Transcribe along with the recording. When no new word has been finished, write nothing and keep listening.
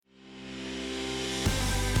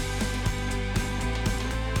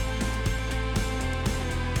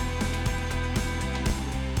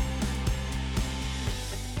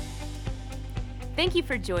Thank you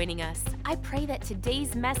for joining us. I pray that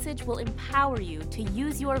today's message will empower you to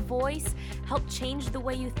use your voice, help change the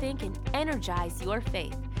way you think, and energize your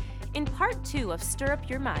faith. In part 2 of Stir Up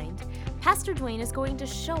Your Mind, Pastor Duane is going to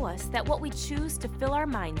show us that what we choose to fill our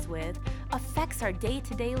minds with affects our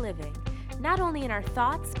day-to-day living, not only in our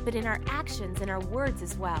thoughts, but in our actions and our words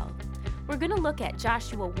as well. We're going to look at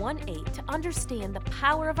Joshua 1:8 to understand the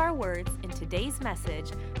power of our words in today's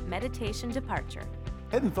message, Meditation Departure.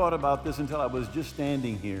 I hadn't thought about this until I was just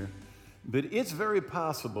standing here, but it's very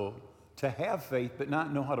possible to have faith but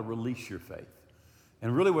not know how to release your faith.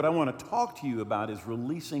 And really what I want to talk to you about is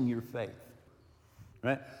releasing your faith,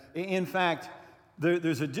 right? In fact,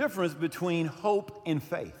 there's a difference between hope and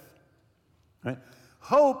faith, right?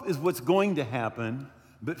 Hope is what's going to happen,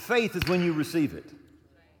 but faith is when you receive it.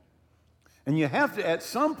 And you have to, at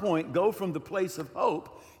some point, go from the place of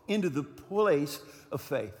hope into the place of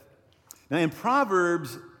faith. Now, in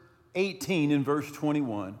Proverbs 18, in verse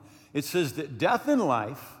 21, it says that death and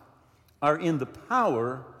life are in the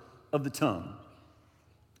power of the tongue,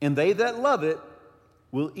 and they that love it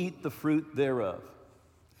will eat the fruit thereof.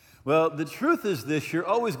 Well, the truth is this: you're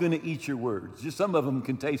always going to eat your words. Just some of them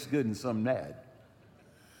can taste good and some bad.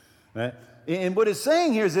 Right? And what it's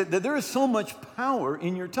saying here is that there is so much power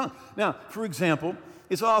in your tongue. Now, for example,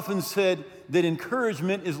 it's often said that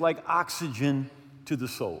encouragement is like oxygen to the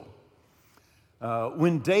soul.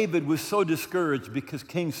 When David was so discouraged because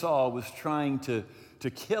King Saul was trying to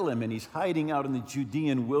kill him and he's hiding out in the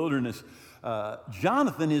Judean wilderness,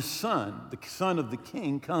 Jonathan, his son, the son of the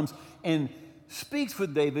king, comes and speaks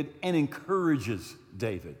with David and encourages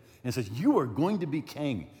David and says, "You are going to be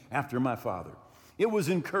king after my father." It was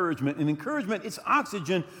encouragement. And encouragement, it's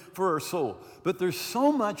oxygen for our soul. But there's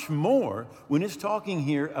so much more when it's talking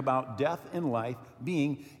here about death and life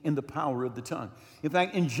being in the power of the tongue. In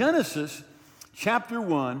fact, in Genesis chapter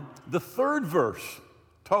 1, the 3rd verse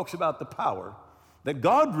talks about the power that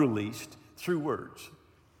God released through words.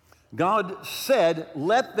 God said,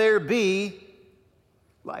 "Let there be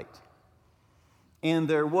light." And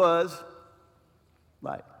there was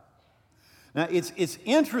light. Now, it's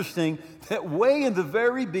interesting that way in the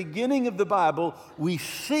very beginning of the Bible, we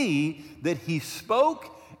see that he spoke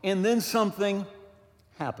and then something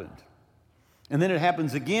happened. And then it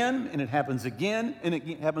happens again, and it happens again, and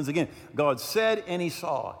it happens again. God said, and he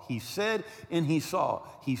saw. He said, and he saw.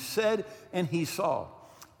 He said, and he saw.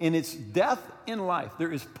 And it's death and life.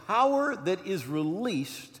 There is power that is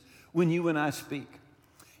released when you and I speak.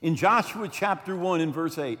 In Joshua chapter 1 and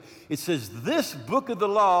verse 8, it says, "This book of the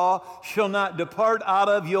law shall not depart out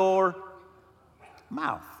of your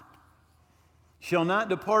mouth." Shall not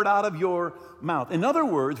depart out of your mouth. In other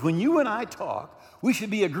words, when you and I talk, we should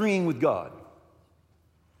be agreeing with God.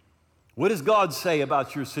 What does God say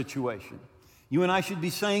about your situation? You and I should be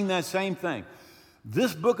saying that same thing.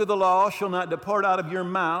 "This book of the law shall not depart out of your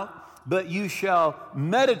mouth, but you shall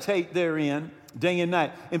meditate therein day and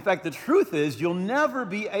night." In fact, the truth is you'll never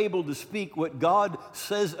be able to speak what God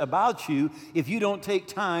says about you if you don't take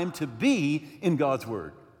time to be in God's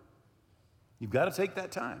Word. You've got to take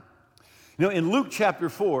that time. You know, in Luke chapter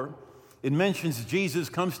 4, it mentions Jesus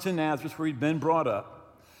comes to Nazareth where he'd been brought up,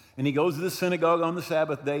 and he goes to the synagogue on the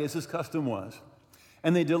Sabbath day as his custom was,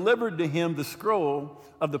 and they delivered to him the scroll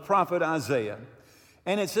of the prophet Isaiah,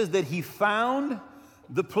 and it says that he found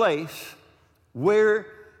the place where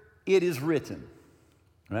it is written.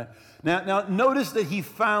 Right? Now, notice that he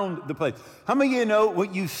found the place. How many of you know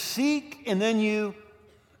what you seek and then you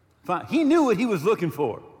find? He knew what he was looking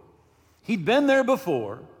for. He'd been there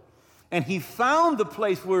before, and he found the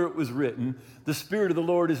place where it was written, "The Spirit of the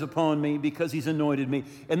Lord is upon me because he's anointed me."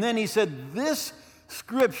 And then he said, "This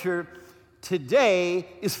scripture today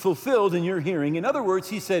is fulfilled in your hearing." In other words,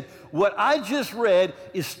 he said, what I just read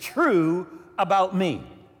is true about me.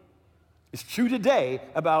 It's true today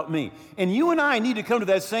about me. And you and I need to come to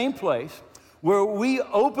that same place where we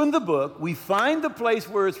open the book, we find the place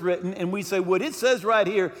where it's written, and we say, what it says right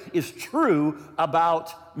here is true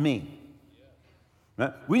about me.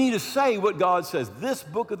 Right? We need to say what God says. "This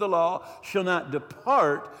book of the law shall not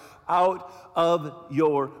depart out of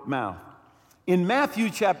your mouth." In Matthew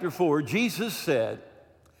chapter 4, Jesus said,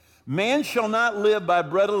 "Man shall not live by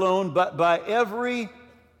bread alone, but by every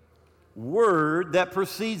word that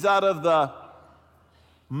proceeds out of the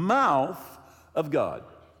mouth of God."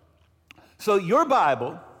 So your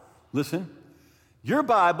Bible, listen, your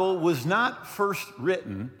Bible was not first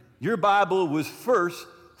written. Your Bible was first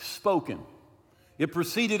spoken. It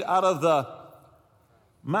proceeded out of the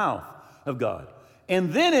mouth of God.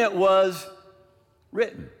 And then it was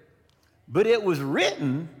written. But it was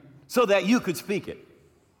written so that you could speak it.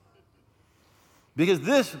 Because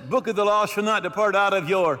this book of the law shall not depart out of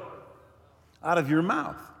your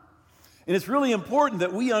mouth. And it's really important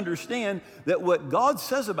that we understand that what God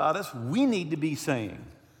says about us, we need to be saying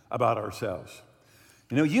about ourselves.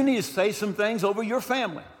 You know, you need to say some things over your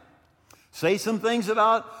family. Say some things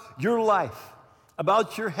about your life,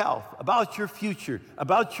 about your health, about your future,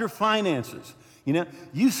 about your finances. You know,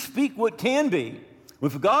 you speak what can be.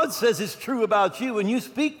 If God says it's true about you and you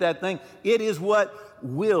speak that thing, it is what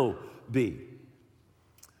will be.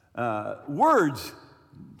 Words,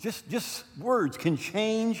 just words can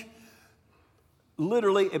change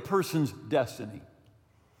literally a person's destiny.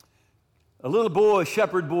 A little boy, a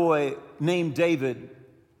shepherd boy named David,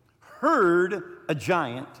 heard a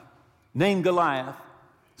giant named Goliath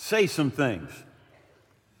say some things.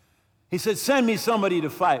 He said, "Send me somebody to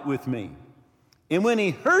fight with me." And when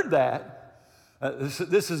he heard that,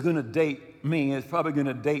 this is going to date me. It's probably going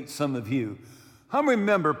to date some of you. How many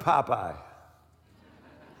remember Popeye?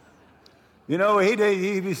 You know, he'd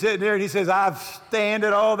be sitting there and he says, "I've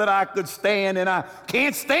standed all that I could stand and I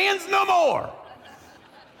can't stand no more."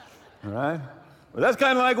 All right? Well, that's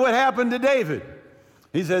kind of like what happened to David.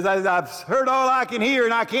 He says, "I've heard all I can hear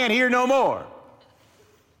and I can't hear no more."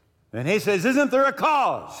 And he says, "Isn't there a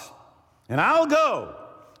cause? And I'll go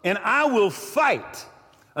and I will fight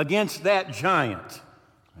against that giant."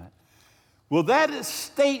 Right? Well, that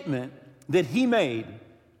statement that he made,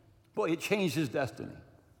 boy, it changed his destiny.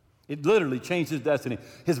 It literally changed his destiny.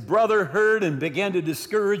 His brother heard and began to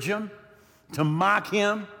discourage him, to mock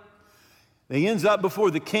him. He ends up before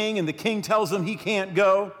the king, and the king tells him he can't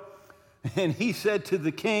go. And he said to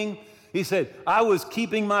the king, he said, "I was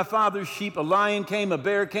keeping my father's sheep. A lion came, a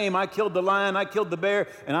bear came. I killed the lion, I killed the bear,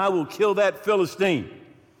 and I will kill that Philistine."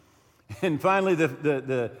 And finally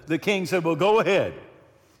the king said, "Well, go ahead.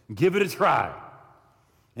 Give it a try."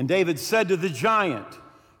 And David said to the giant,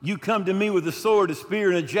 "You come to me with a sword, a spear,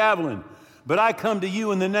 and a javelin, but I come to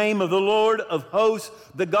you in the name of the Lord of hosts,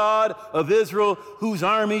 the God of Israel, whose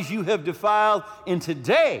armies you have defiled, and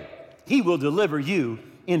today he will deliver you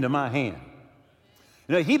into my hand."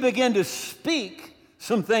 You know, he began to speak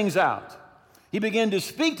some things out. He began to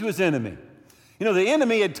speak to his enemy. You know, the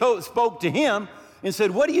enemy had spoke to him and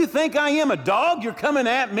said, "What do you think I am, a dog? You're coming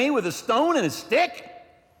at me with a stone and a stick?"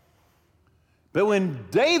 But when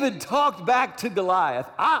David talked back to Goliath,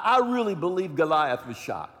 I really believe Goliath was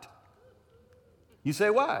shocked. You say,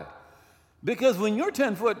 why? Because when you're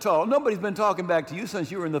 10 foot tall, nobody's been talking back to you since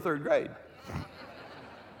you were in the 3rd grade.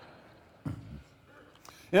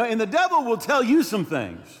 You know, and the devil will tell you some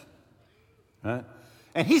things. Right?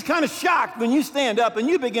 And he's kind of shocked when you stand up and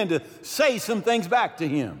you begin to say some things back to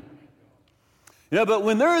him. You know, but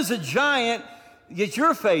when there is a giant that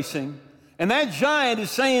you're facing, and that giant is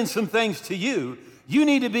saying some things to you, you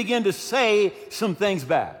need to begin to say some things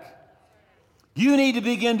back. You need to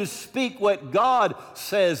begin to speak what God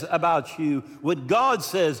says about you, what God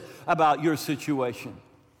says about your situation.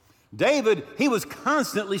 David, he was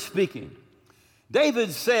constantly speaking.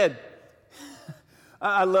 David said,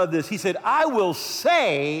 I love this. He said, "I will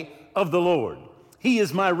say of the Lord, he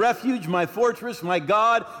is my refuge, my fortress, my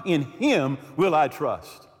God, in him will I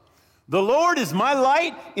trust. The Lord is my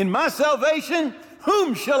light in my salvation.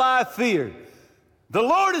 Whom shall I fear? The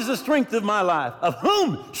Lord is the strength of my life. Of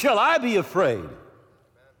whom shall I be afraid?"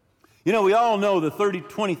 You know, we all know the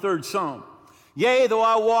 23rd Psalm. "Yea, though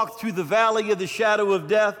I walk through the valley of the shadow of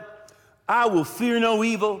death, I will fear no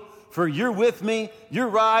evil, for you're with me. Your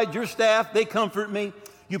rod, your staff, they comfort me.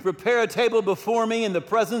 You prepare a table before me in the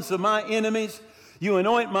presence of my enemies. You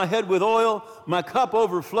anoint my head with oil, my cup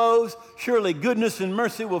overflows. Surely goodness and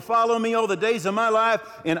mercy will follow me all the days of my life,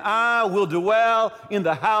 and I will dwell in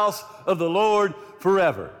the house of the Lord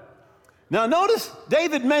forever." Now notice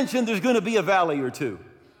David mentioned there's going to be a valley or two.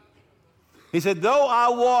 He said, "Though I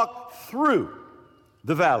walk through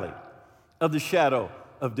the valley of the shadow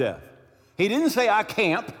of death." He didn't say I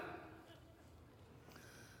camp.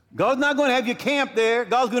 God's not going to have you camp there.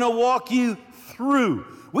 God's going to walk you through.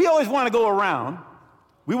 We always want to go around.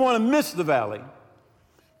 We want to miss the valley.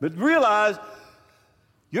 But realize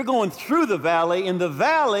you're going through the valley, and the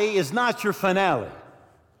valley is not your finale.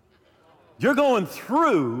 You're going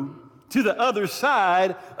through to the other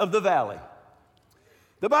side of the valley.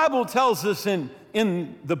 The Bible tells us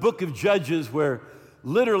in the book of Judges, where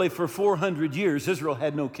literally for 400 years Israel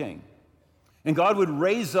had no king. And God would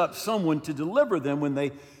raise up someone to deliver them when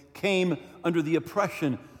they came under the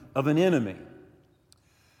oppression of an enemy.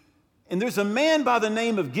 And there's a man by the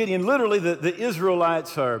name of Gideon. Literally, the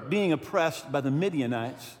Israelites are being oppressed by the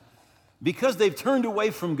Midianites because they've turned away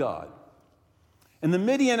from God. And the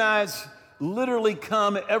Midianites, literally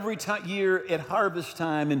come every year at harvest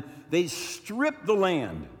time, and they strip the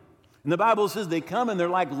land. And the Bible says they come and they're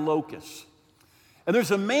like locusts. And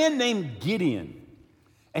there's a man named Gideon,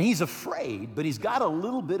 and he's afraid, but he's got a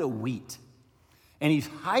little bit of wheat. And he's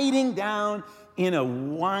hiding down in a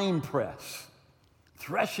wine press,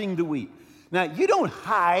 threshing the wheat. Now, you don't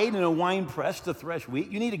hide in a wine press to thresh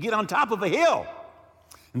wheat. You need to get on top of a hill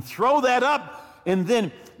and throw that up, and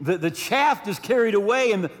then the chaff is carried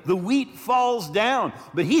away and the wheat falls down.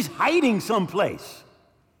 But he's hiding someplace,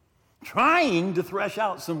 trying to thresh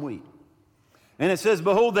out some wheat. And it says,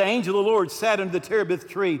 behold, the angel of the Lord sat under the terebinth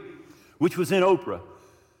tree, which was in Oprah.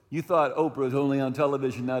 You thought Oprah was only on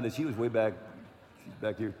television now that she was she's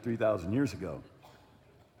back here 3,000 years ago.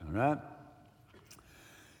 All right?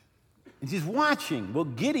 And she's watching. Well,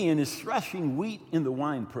 Gideon is threshing wheat in the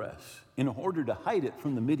winepress in order to hide it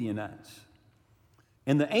from the Midianites.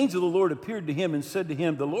 And the angel of the Lord appeared to him and said to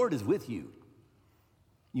him, the Lord is with you,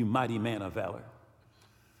 you mighty man of valor.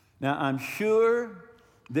 Now, I'm sure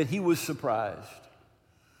that he was surprised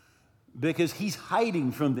because he's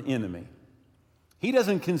hiding from the enemy. He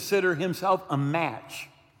doesn't consider himself a match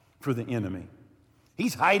for the enemy.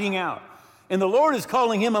 He's hiding out. And the Lord is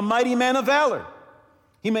calling him a mighty man of valor.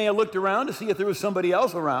 He may have looked around to see if there was somebody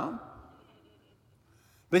else around.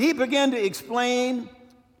 But he began to explain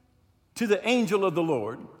to the angel of the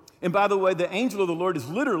Lord. And by the way, the angel of the Lord is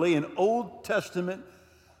literally an Old Testament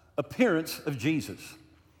appearance of Jesus.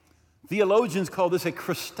 Theologians call this a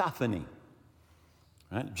Christophany.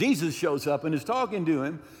 Right? Jesus shows up and is talking to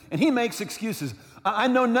him, and he makes excuses. I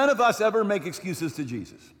know none of us ever make excuses to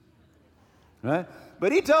Jesus. Right?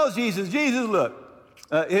 But he tells Jesus, look,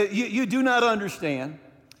 you do not understand.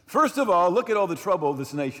 First of all, look at all the trouble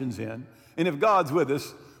this nation's in. And if God's with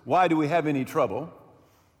us, why do we have any trouble?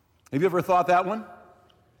 Have you ever thought that one?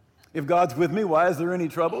 If God's with me, why is there any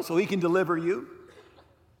trouble? So he can deliver you.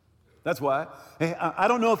 That's why. Hey, I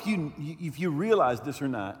don't know if you realize this or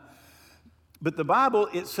not, but the Bible,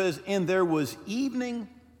 it says, and there was evening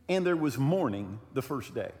and there was morning the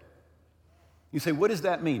first day. You say, what does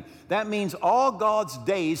that mean? That means all God's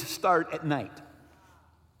days start at night.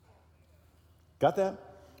 Got that?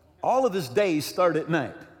 All of his days start at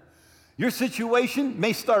night. Your situation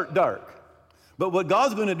may start dark, but what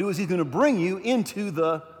God's going to do is he's going to bring you into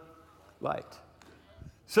the light.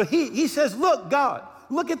 So he says, look, God,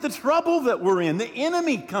 look at the trouble that we're in. The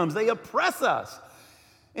enemy comes. They oppress us.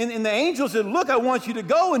 And the angel said, look, I want you to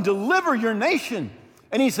go and deliver your nation.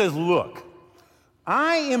 And he says, look,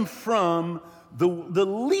 I am from the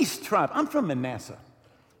least tribe. I'm from Manasseh.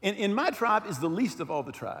 And my tribe is the least of all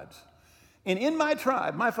the tribes. And in my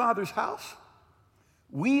tribe, my father's house,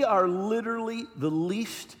 we are literally the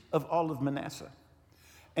least of all of Manasseh.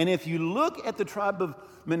 And if you look at the tribe of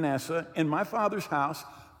Manasseh and my father's house,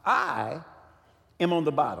 I am on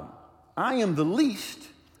the bottom. I am the least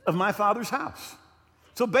of my father's house.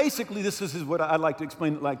 So basically, this is what I'd like to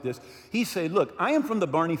explain it like this. He said, look, I am from the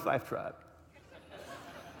Barney Fife tribe.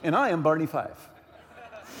 And I am Barney Fife.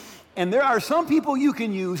 And there are some people you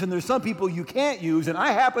can use, and there's some people you can't use, and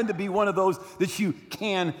I happen to be one of those that you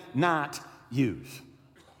cannot use.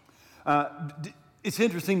 It's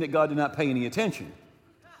interesting that God did not pay any attention.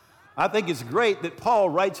 I think it's great that Paul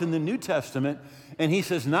writes in the New Testament, and he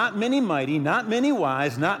says, not many mighty, not many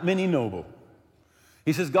wise, not many noble.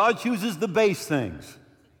 He says, God chooses the base things.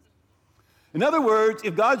 In other words,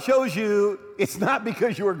 if God chose you, it's not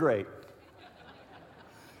because you were great.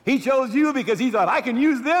 He chose you because he thought, I can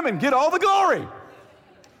use them and get all the glory.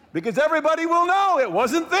 Because everybody will know it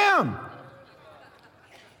wasn't them.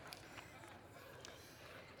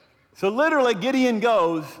 So literally, Gideon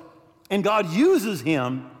goes, and God uses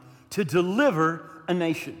him to deliver a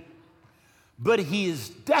nation. But his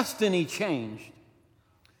destiny changed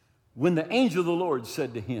when the angel of the Lord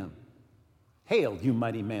said to him, hail, you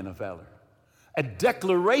mighty man of valor. A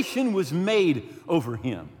declaration was made over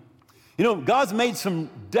him. You know, God's made some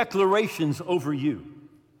declarations over you.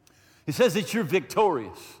 He says that you're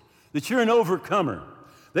victorious, that you're an overcomer,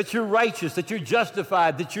 that you're righteous, that you're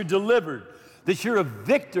justified, that you're delivered, that you're a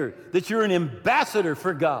victor, that you're an ambassador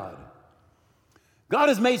for God. God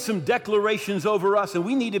has made some declarations over us, and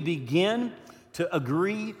we need to begin to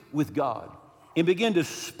agree with God and begin to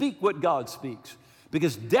speak what God speaks,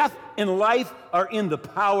 because death and life are in the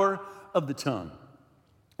power of the tongue,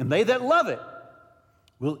 and they that love it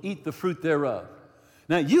will eat the fruit thereof.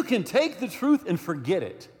 Now, you can take the truth and forget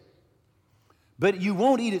it, but you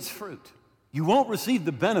won't eat its fruit. You won't receive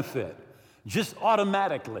the benefit just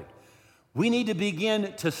automatically. We need to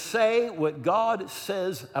begin to say what God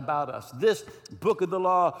says about us. This book of the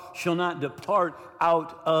law shall not depart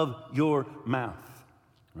out of your mouth,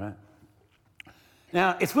 right?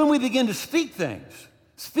 Now, it's when we begin to speak things,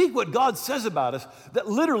 speak what God says about us, that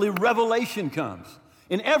literally revelation comes.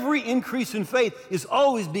 And every increase in faith is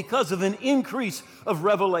always because of an increase of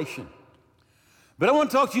revelation. But I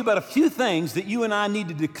want to talk to you about a few things that you and I need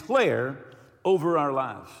to declare over our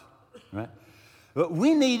lives, right? But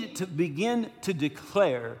we need to begin to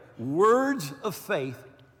declare words of faith,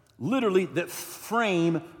 literally, that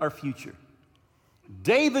frame our future.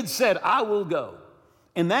 David said, I will go.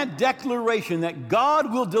 And that declaration that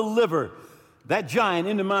God will deliver that giant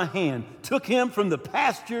into my hand took him from the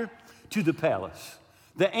pasture to the palace.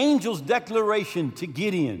 The angel's declaration to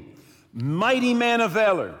Gideon, mighty man of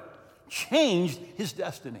valor, changed his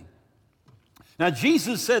destiny. Now,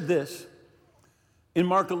 Jesus said this in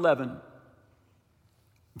Mark 11,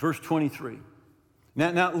 verse 23.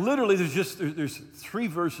 Now literally, there's 3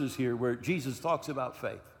 verses here where Jesus talks about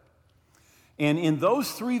faith. And in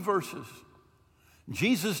those 3 verses,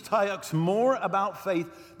 Jesus talks more about faith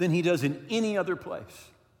than he does in any other place.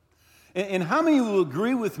 And how many will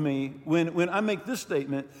agree with me when I make this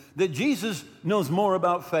statement that Jesus knows more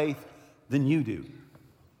about faith than you do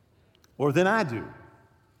or than I do?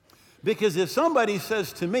 Because if somebody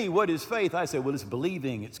says to me, what is faith? I say, well, it's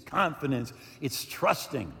believing, it's confidence, it's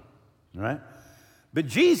trusting, right? But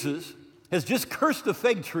Jesus has just cursed a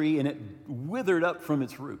fig tree and it withered up from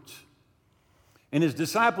its roots. And his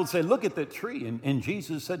disciples say, look at that tree. And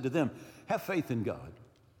Jesus said to them, have faith in God.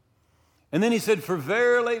 And then he said, for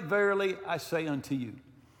verily, verily, I say unto you.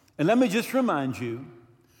 And let me just remind you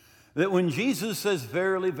that when Jesus says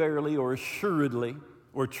verily, verily, or assuredly,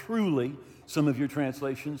 or truly, some of your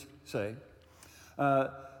translations say, I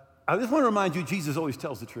just want to remind you, Jesus always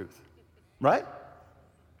tells the truth, right?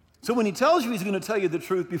 So when he tells you he's going to tell you the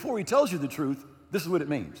truth, before he tells you the truth, this is what it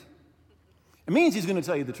means. It means he's going to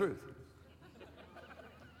tell you the truth.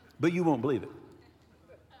 But you won't believe it.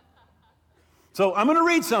 So I'm going to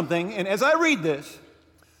read something, and as I read this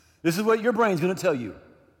is what your brain's going to tell you.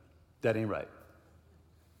 That ain't right.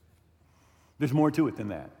 There's more to it than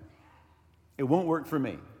that. It won't work for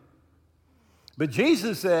me. But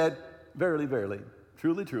Jesus said, verily, verily,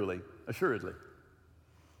 truly, truly, assuredly.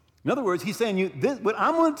 In other words, he's saying what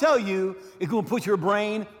I'm going to tell you is going to put your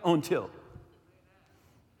brain on tilt.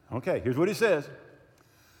 Okay, here's what he says.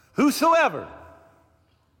 Whosoever.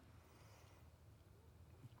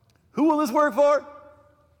 Who will this work for?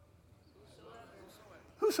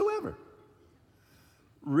 Whosoever.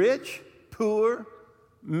 Rich, poor,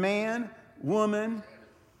 man, woman,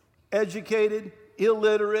 educated,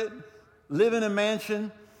 illiterate, live in a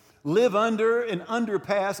mansion, live under an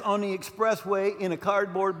underpass on the expressway in a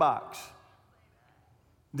cardboard box.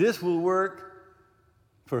 This will work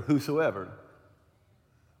for whosoever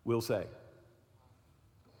will say.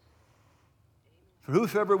 For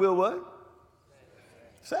whosoever will what?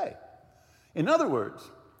 Say. In other words,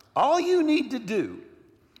 all you need to do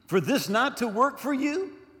for this not to work for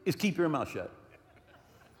you is keep your mouth shut.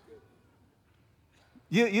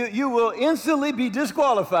 You will instantly be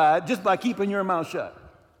disqualified just by keeping your mouth shut.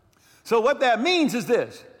 So what that means is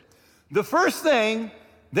this. The first thing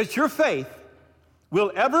that your faith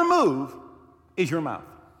will ever move is your mouth.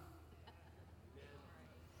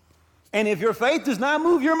 And if your faith does not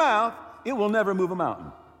move your mouth, it will never move a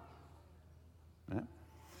mountain. Right?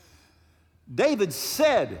 David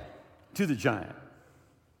said to the giant,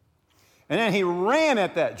 and then he ran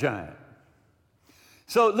at that giant.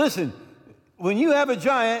 So listen, when you have a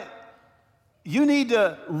giant, you need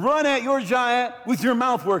to run at your giant with your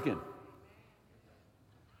mouth working.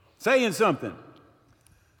 Saying something.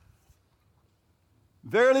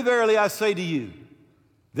 Verily, verily, I say to you,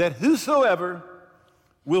 that whosoever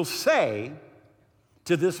will say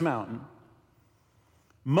to this mountain,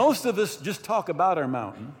 most of us just talk about our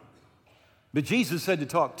mountain, but Jesus said to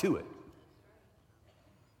talk to it.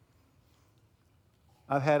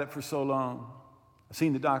 I've had it for so long. I've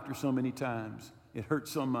seen the doctor so many times. It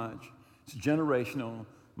hurts so much. It's generational.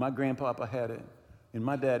 My grandpapa had it, and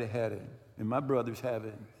my daddy had it, and my brothers have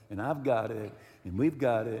it, and I've got it, and we've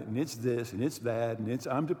got it, and it's this, and it's that, and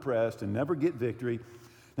I'm depressed and never get victory.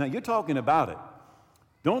 Now, you're talking about it.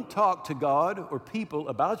 Don't talk to God or people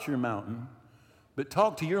about your mountain, but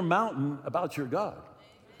talk to your mountain about your God.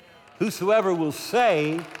 Whosoever will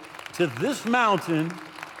say to this mountain,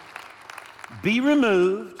 be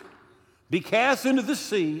removed, be cast into the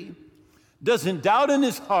sea, doesn't doubt in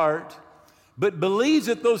his heart, but believes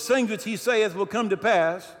that those things which he saith will come to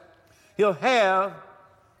pass, he'll have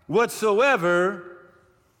whatsoever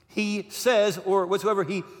he says or whatsoever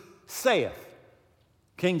he saith.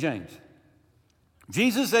 King James.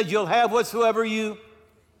 Jesus said, you'll have whatsoever you.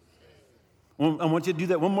 I want you to do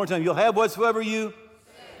that one more time. You'll have whatsoever you.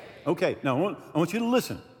 Okay, now I want you to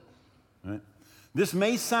listen. All right? This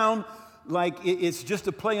may sound like it's just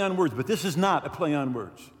a play on words, but this is not a play on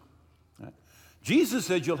words. All right? Jesus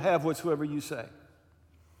said you'll have whatsoever you say.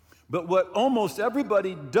 But what almost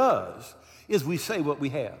everybody does is we say what we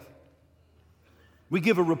have. We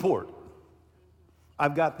give a report.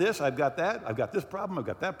 I've got this, I've got that, I've got this problem, I've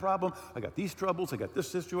got that problem, I got these troubles, I got this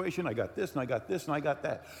situation, I got this, and I got this, and I got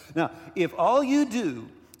that. Now, if all you do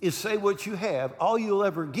is say what you have, all you'll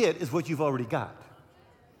ever get is what you've already got.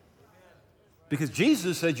 Because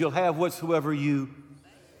Jesus said you'll have whatsoever you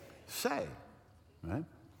say, right?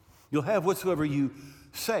 You'll have whatsoever you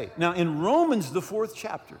say. Now, in Romans, the 4th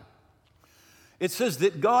chapter, it says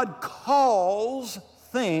that God calls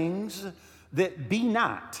things that be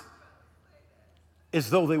not as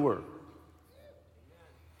though they were.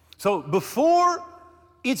 So before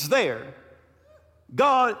it's there,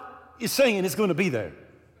 God is saying it's going to be there.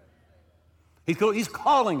 He's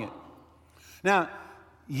calling it. Now,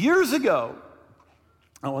 years ago,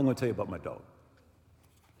 I'm going to tell you about my dog.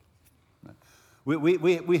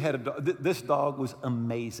 We had a dog. This dog was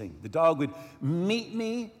amazing. The dog would meet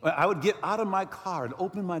me. I would get out of my car and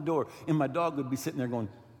open my door, and my dog would be sitting there going,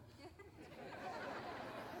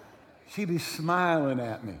 she'd be smiling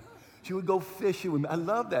at me. She would go fishing with me. I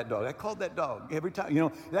love that dog. I called that dog every time. You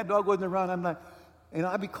know, that dog wasn't around. I'm like, you know,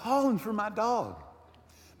 I'd be calling for my dog.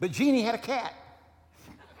 But Jeannie had a cat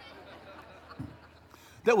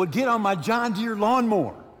that would get on my John Deere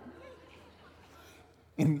lawnmower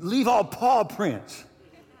and leave all paw prints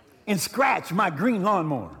and scratch my green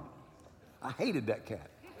lawnmower. I hated that cat.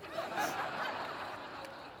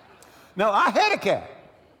 Now, I had a cat,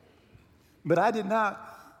 but I did not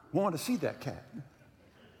want to see that cat.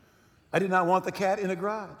 I did not want the cat in a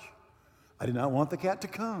garage. I did not want the cat to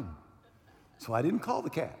come. So I didn't call the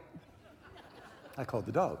cat. I called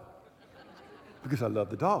the dog because I love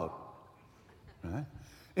the dog. Right?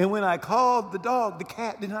 And when I called the dog, the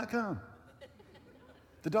cat did not come.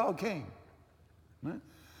 The dog came. Right?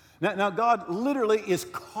 Now God literally is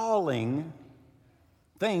calling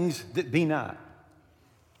things that be not.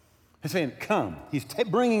 He's saying, come. He's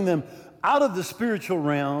bringing them out of the spiritual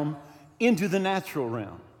realm into the natural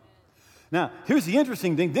realm. Now, here's the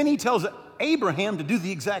interesting thing. Then he tells Abraham to do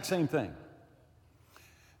the exact same thing.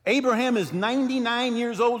 Abraham is 99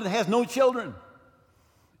 years old and has no children.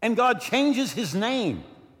 And God changes his name.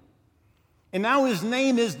 And now his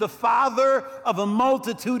name is the father of a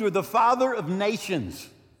multitude, or the father of nations.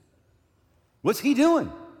 What's he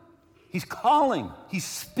doing? He's calling. He's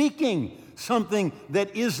speaking something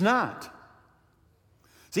that is not.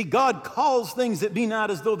 See, God calls things that be not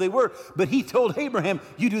as though they were, but he told Abraham,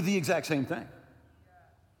 you do the exact same thing.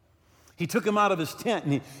 He took him out of his tent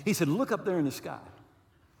and he said, look up there in the sky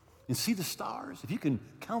and see the stars. If you can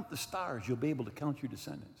count the stars, you'll be able to count your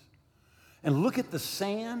descendants. And look at the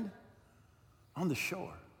sand on the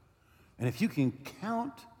shore. And if you can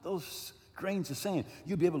count those grains of sand,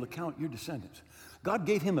 you'll be able to count your descendants. God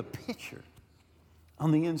gave him a picture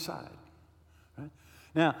on the inside. Right?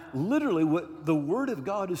 Now, literally, what the Word of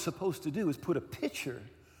God is supposed to do is put a picture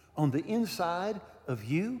on the inside of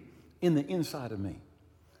you, in the inside of me.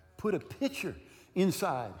 Put a picture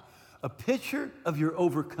inside. A picture of your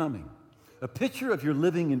overcoming. A picture of your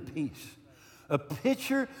living in peace. A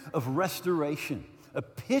picture of restoration. A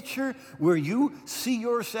picture where you see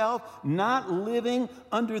yourself not living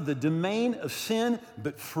under the domain of sin,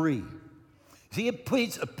 but free. See, it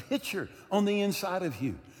puts a picture on the inside of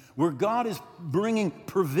you where God is bringing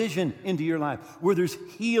provision into your life, where there's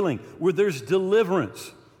healing, where there's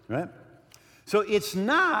deliverance, right? So it's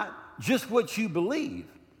not just what you believe,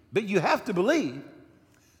 but you have to believe.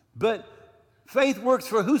 But faith works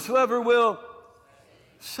for whosoever will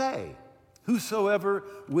say. Whosoever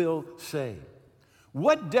will say.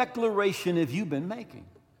 What declaration have you been making?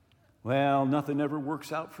 Well, nothing ever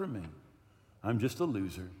works out for me. I'm just a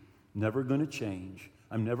loser, never going to change.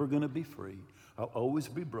 I'm never going to be free. I'll always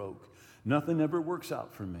be broke. Nothing ever works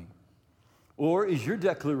out for me. Or is your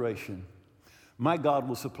declaration, my God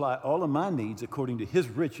will supply all of my needs according to his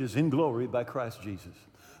riches in glory by Christ Jesus.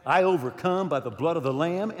 I overcome by the blood of the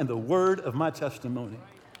Lamb and the word of my testimony.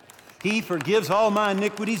 He forgives all my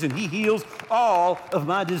iniquities and he heals all of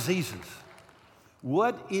my diseases.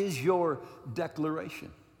 What is your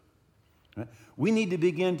declaration? Right? We need to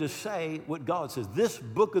begin to say what God says. This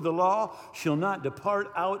book of the law shall not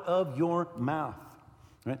depart out of your mouth.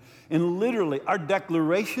 Right? And literally, our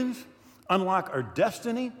declarations unlock our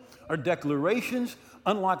destiny. Our declarations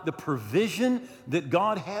unlock the provision that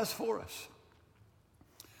God has for us.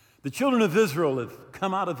 The children of Israel have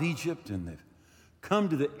come out of Egypt and they've come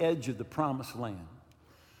to the edge of the promised land.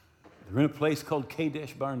 They're in a place called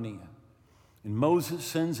Kadesh Barnea. And Moses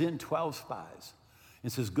sends in 12 spies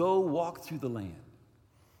and says, go walk through the land.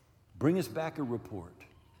 Bring us back a report.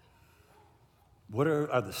 What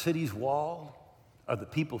are the cities walled? Are the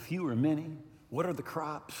people few or many? What are the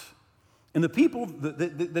crops? And the people,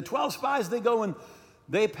 the 12 spies, they go and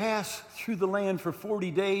they pass through the land for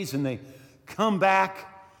 40 days and they come back.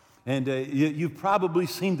 And you've probably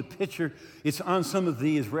seen the picture. It's on some of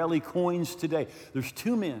the Israeli coins today. There's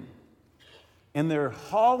two men, and they're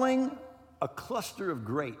hauling a cluster of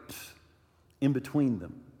grapes in between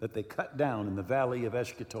them that they cut down in the valley of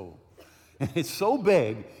Eshcatol. And it's so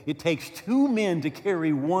big, it takes two men to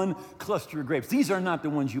carry one cluster of grapes. These are not the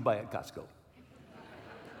ones you buy at Costco.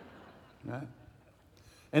 Right?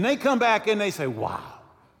 And they come back and they say, wow,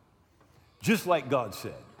 just like God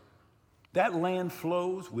said. That land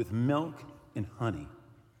flows with milk and honey,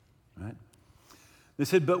 right? They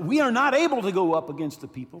said, but we are not able to go up against the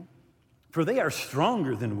people, for they are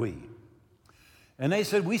stronger than we. And they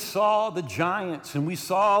said, we saw the giants, and we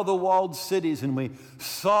saw the walled cities, and we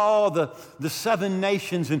saw the 7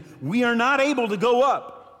 nations, and we are not able to go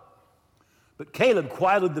up. But Caleb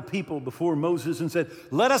quieted the people before Moses and said,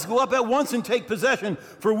 let us go up at once and take possession,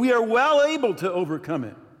 for we are well able to overcome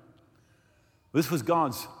it. This was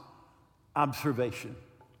God's observation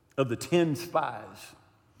of the 10 spies.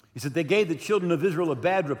 He said, they gave the children of Israel a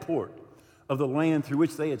bad report of the land through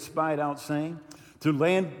which they had spied out, saying, the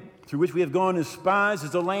land through which we have gone as spies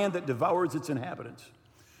is a land that devours its inhabitants.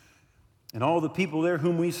 And all the people there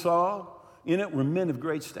whom we saw in it were men of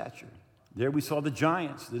great stature. There we saw the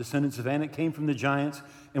giants. The descendants of Anak came from the giants,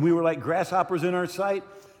 and we were like grasshoppers in our sight,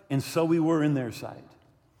 and so we were in their sight.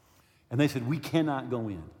 And they said, we cannot go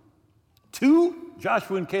in. 2,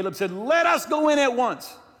 Joshua and Caleb said, let us go in at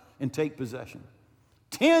once and take possession.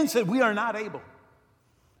 10 said, we are not able.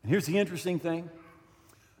 And here's the interesting thing.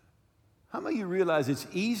 How many of you realize it's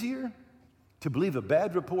easier to believe a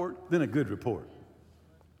bad report than a good report?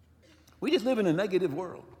 We just live in a negative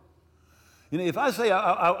world. You know, if I say,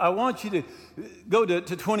 I want you to go to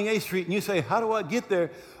 28th Street, and you say, how do I get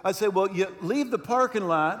there? I say, well, you leave the parking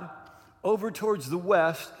lot over towards the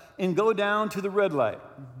west and go down to the red light.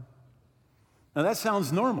 Now, that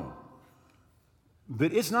sounds normal,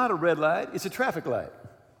 but it's not a red light, it's a traffic light.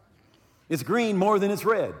 It's green more than it's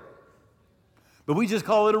red, but we just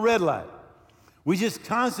call it a red light. We just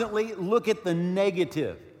constantly look at the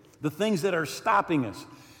negative, the things that are stopping us.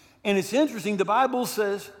 And it's interesting, the Bible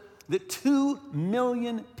says that 2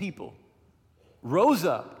 million people rose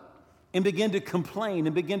up and began to complain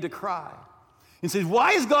and began to cry and said,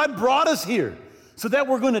 why has God brought us here? So that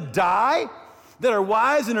we're going to die? That our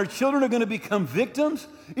wives and our children are going to become victims?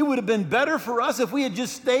 It would have been better for us if we had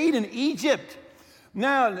just stayed in Egypt.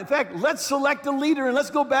 Now, in fact, let's select a leader and let's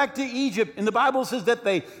go back to Egypt. And the Bible says that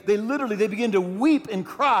they begin to weep and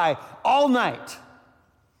cry all night.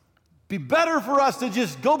 Be better for us to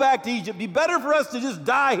just go back to Egypt. Be better for us to just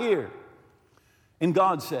die here. And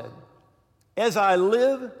God said, as I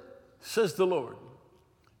live, says the Lord,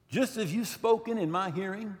 just as you've spoken in my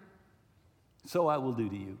hearing, so I will do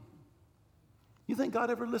to you. You think God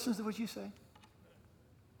ever listens to what you say?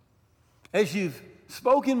 As you've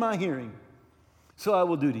spoken my hearing, so I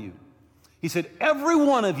will do to you. He said, every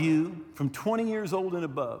one of you from 20 years old and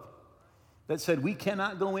above that said we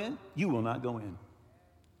cannot go in, you will not go in.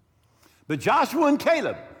 But Joshua and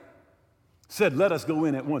Caleb said, let us go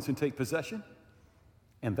in at once and take possession,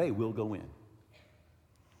 and they will go in.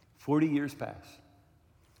 40 years pass.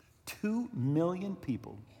 2 million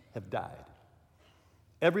people have died.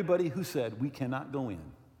 Everybody who said we cannot go in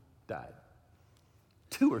died.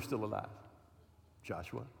 2 are still alive,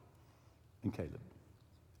 Joshua and Caleb.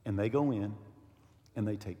 And they go in and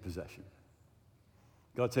they take possession.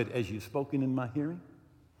 God said, as you've spoken in my hearing,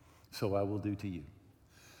 so I will do to you.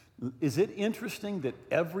 Is it interesting that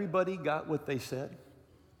everybody got what they said?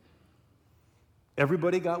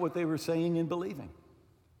 Everybody got what they were saying and believing.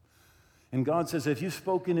 And God says, if you've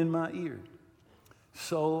spoken in my ear,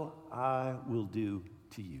 so I will do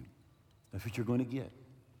to you. That's what you're going to get.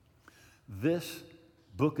 This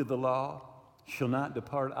book of the law shall not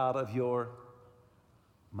depart out of your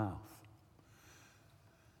mouth.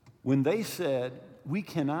 When they said, we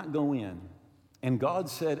cannot go in, and God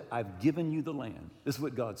said, I've given you the land. This is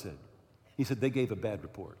what God said. He said, they gave a bad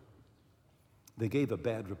report. They gave a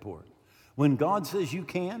bad report. When God says you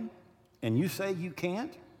can, and you say you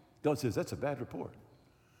can't, God says, that's a bad report.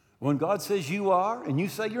 When God says you are, and you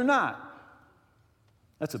say you're not,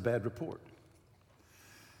 that's a bad report.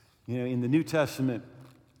 You know, in the New Testament,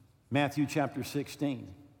 Matthew chapter 16,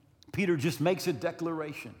 Peter just makes a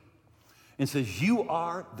declaration and says, you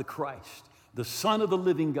are the Christ, the Son of the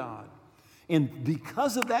living God. And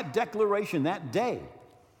because of that declaration that day,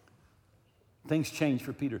 things changed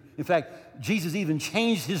for Peter. In fact, Jesus even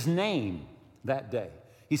changed his name that day.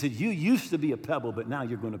 He said, you used to be a pebble, but now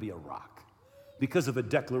you're going to be a rock because of a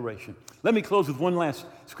declaration. Let me close with one last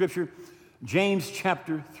scripture. James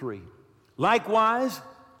chapter 3. Likewise,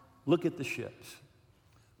 look at the ships.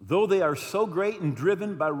 Though they are so great and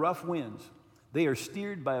driven by rough winds, they are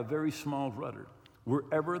steered by a very small rudder,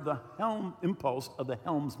 wherever the impulse of the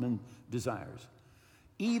helmsman desires.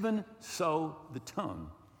 Even so, the tongue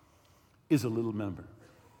is a little member.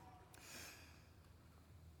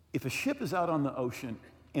 If a ship is out on the ocean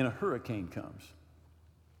and a hurricane comes,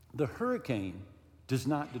 the hurricane does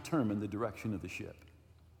not determine the direction of the ship.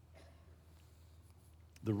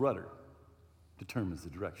 The rudder determines the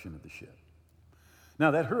direction of the ship.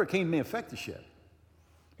 Now, that hurricane may affect the ship,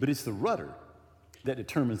 but it's the rudder that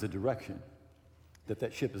determines the direction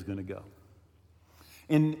that ship is going to go.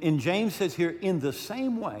 And James says here, in the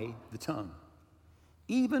same way, the tongue.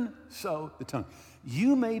 Even so, the tongue.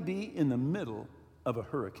 You may be in the middle of a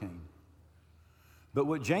hurricane. But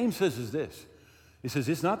what James says is this. He says,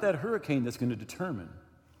 it's not that hurricane that's going to determine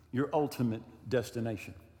your ultimate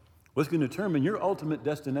destination. What's going to determine your ultimate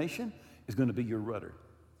destination is going to be your rudder.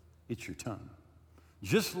 It's your tongue.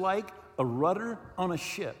 Just like a rudder on a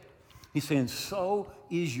ship, he's saying, so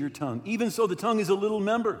is your tongue. Even so, the tongue is a little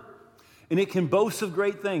member, and it can boast of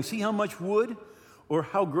great things. See how much wood or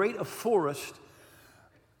how great a forest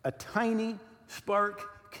a tiny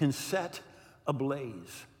spark can set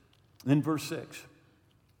ablaze. Then verse 6,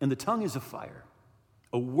 and the tongue is a fire,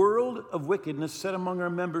 a world of wickedness set among our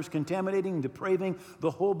members, contaminating and depraving the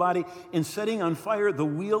whole body, and setting on fire the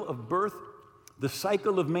wheel of birth, the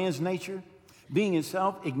cycle of man's nature, being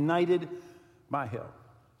itself ignited by hell.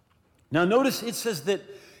 Now notice it says that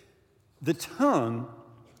the tongue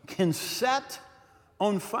can set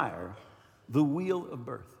on fire the wheel of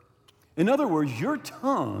birth. In other words, your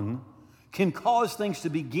tongue can cause things to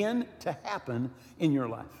begin to happen in your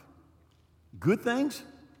life. Good things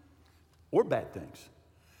or bad things.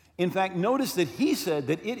 In fact, notice that he said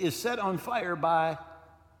that it is set on fire by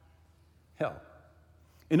hell.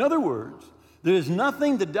 In other words, there is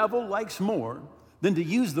nothing the devil likes more than to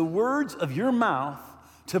use the words of your mouth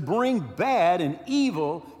to bring bad and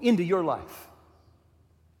evil into your life.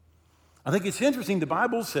 I think it's interesting, the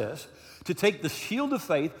Bible says, to take the shield of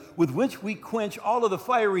faith with which we quench all of the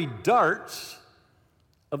fiery darts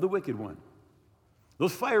of the wicked one.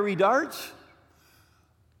 Those fiery darts,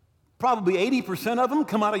 probably 80% of them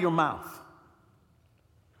come out of your mouth.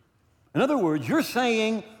 In other words, you're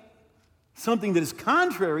saying something that is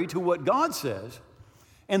contrary to what God says,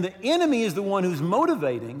 and the enemy is the one who's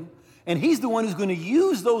motivating, and he's the one who's going to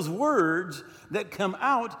use those words that come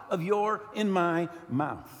out of your and my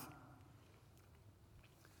mouth.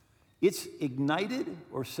 It's ignited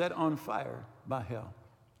or set on fire by hell.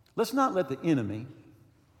 Let's not let the enemy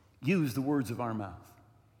use the words of our mouth.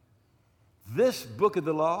 This book of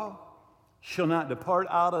the law shall not depart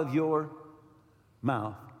out of your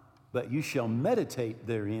mouth, but you shall meditate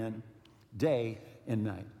therein day and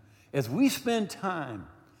night. As we spend time,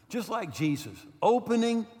 just like Jesus,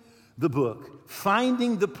 opening the book,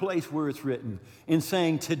 finding the place where it's written, and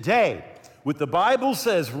saying, today, what the Bible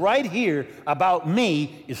says right here about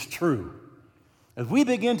me is true. As we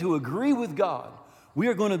begin to agree with God, we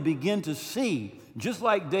are going to begin to see, just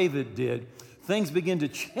like David did, things begin to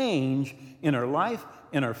change in our life,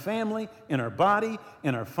 in our family, in our body,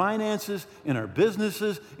 in our finances, in our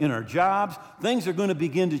businesses, in our jobs. Things are going to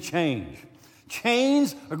begin to change.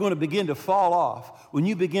 Chains are going to begin to fall off when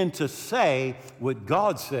you begin to say what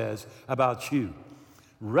God says about you.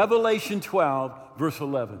 Revelation 12, verse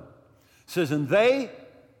 11 says, and they,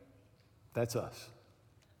 that's us,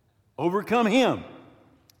 overcome him,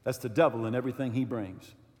 that's the devil and everything he brings,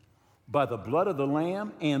 by the blood of the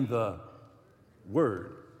Lamb and the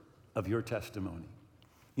word of your testimony.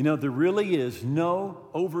 You know, there really is no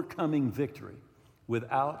overcoming victory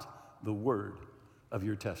without the word of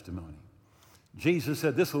your testimony. Jesus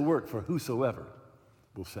said this will work for whosoever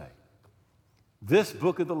will say. This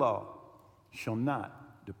book of the law shall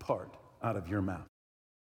not depart out of your mouth.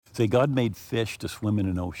 Say, God made fish to swim in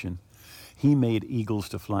an ocean. He made eagles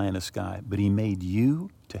to fly in the sky, but he made you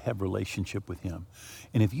to have relationship with him.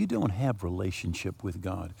 And if you don't have relationship with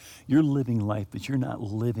God, you're living life, but you're not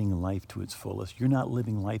living life to its fullest. You're not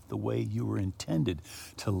living life the way you were intended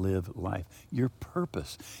to live life. Your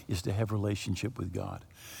purpose is to have relationship with God.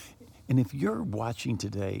 And if you're watching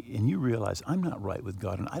today and you realize, I'm not right with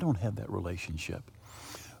God and I don't have that relationship,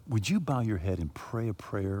 would you bow your head and pray a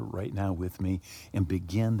prayer right now with me and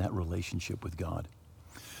begin that relationship with God?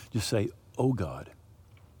 Just say, oh God,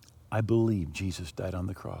 I believe Jesus died on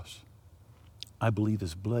the cross. I believe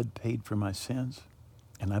his blood paid for my sins,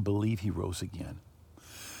 and I believe he rose again.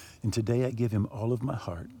 And today I give him all of my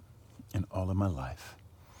heart and all of my life.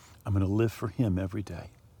 I'm going to live for him every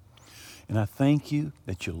day. And I thank you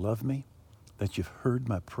that you love me, that you've heard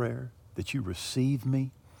my prayer, that you receive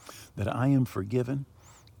me, that I am forgiven,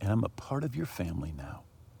 and I'm a part of your family now,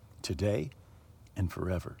 today and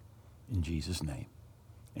forever. In Jesus' name,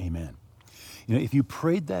 amen. You know, if you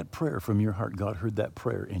prayed that prayer from your heart, God heard that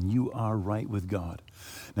prayer, and you are right with God.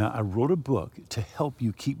 Now, I wrote a book to help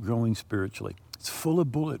you keep growing spiritually. It's full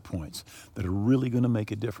of bullet points that are really going to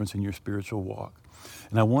make a difference in your spiritual walk.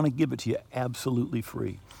 And I want to give it to you absolutely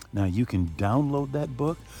free. Now, you can download that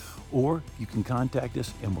book, or you can contact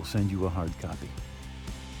us, and we'll send you a hard copy.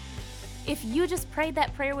 If you just prayed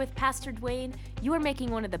that prayer with Pastor Duane, you are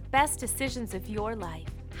making one of the best decisions of your life.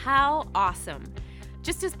 How awesome!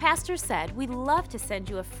 Just as Pastor said, we'd love to send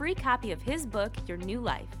you a free copy of his book, Your New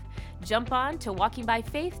Life. Jump on to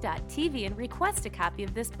walkingbyfaith.tv and request a copy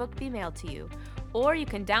of this book be mailed to you. Or you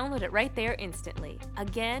can download it right there instantly.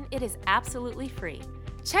 Again, it is absolutely free.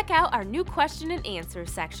 Check out our new question and answer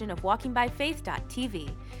section of walkingbyfaith.tv.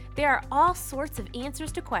 There are all sorts of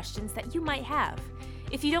answers to questions that you might have.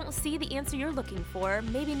 If you don't see the answer you're looking for,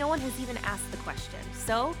 maybe no one has even asked the question.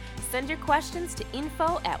 So send your questions to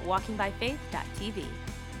info@walkingbyfaith.tv.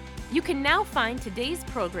 You can now find today's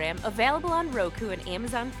program available on Roku and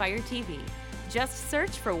Amazon Fire TV. Just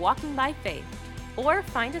search for Walking by Faith or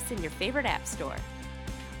find us in your favorite app store.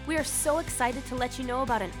 We are so excited to let you know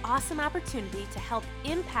about an awesome opportunity to help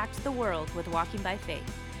impact the world with Walking by Faith.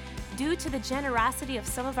 Due to the generosity of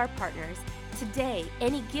some of our partners, today,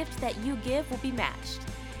 any gift that you give will be matched.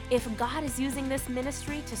 If God is using this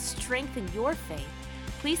ministry to strengthen your faith,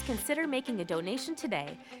 please consider making a donation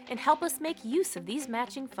today and help us make use of these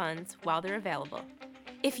matching funds while they're available.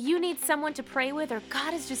 If you need someone to pray with, or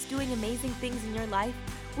God is just doing amazing things in your life,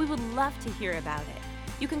 we would love to hear about it.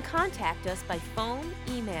 You can contact us by phone,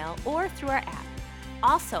 email, or through our app.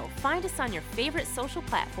 Also, find us on your favorite social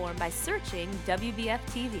platform by searching WBF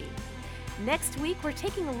TV. Next week, we're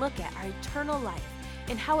taking a look at our eternal life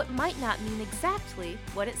and how it might not mean exactly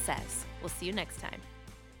what it says. We'll see you next time.